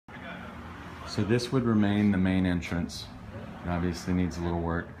So this would remain the main entrance. It obviously needs a little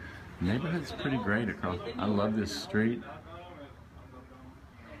work. The neighborhood's pretty great across. I love this street.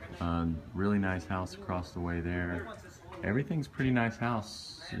 Really nice house across the way there. Everything's pretty nice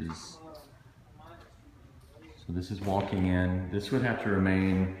houses. So this is walking in. This would have to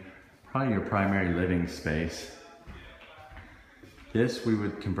remain probably your primary living space. This we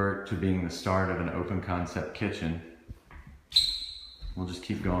would convert to being the start of an open concept kitchen. We'll just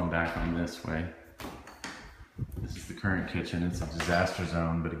keep going back on this way. This is the current kitchen. It's a disaster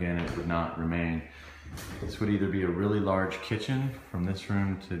zone, but again, it would not remain. This would either be a really large kitchen from this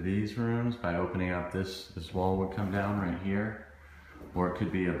room to these rooms by opening up this wall would come down right here, or it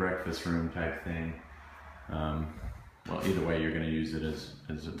could be a breakfast room type thing. Well, either way, you're going to use it as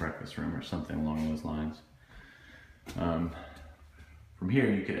a breakfast room or something along those lines. From here,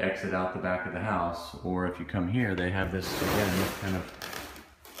 you could exit out the back of the house, or if you come here, they have this, again, this kind of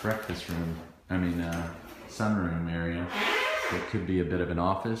breakfast room, sunroom area. It could be a bit of an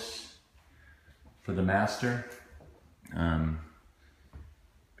office for the master,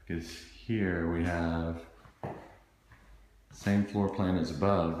 because here we have the same floor plan as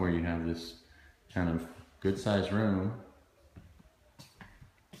above, where you have this kind of good sized room,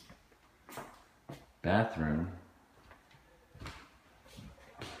 bathroom,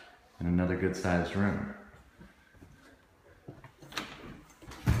 and another good sized room.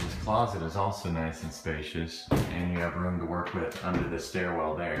 This closet is also nice and spacious, and you have room to work with under the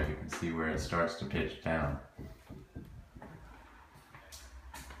stairwell there. You can see where it starts to pitch down.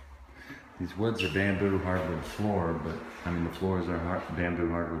 These woods are bamboo hardwood floor, but the floors are bamboo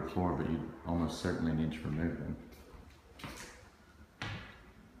hardwood floor, but you almost certainly need to remove them.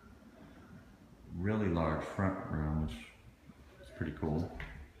 Really large front room, which is pretty cool.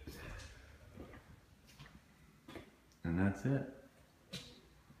 And that's it.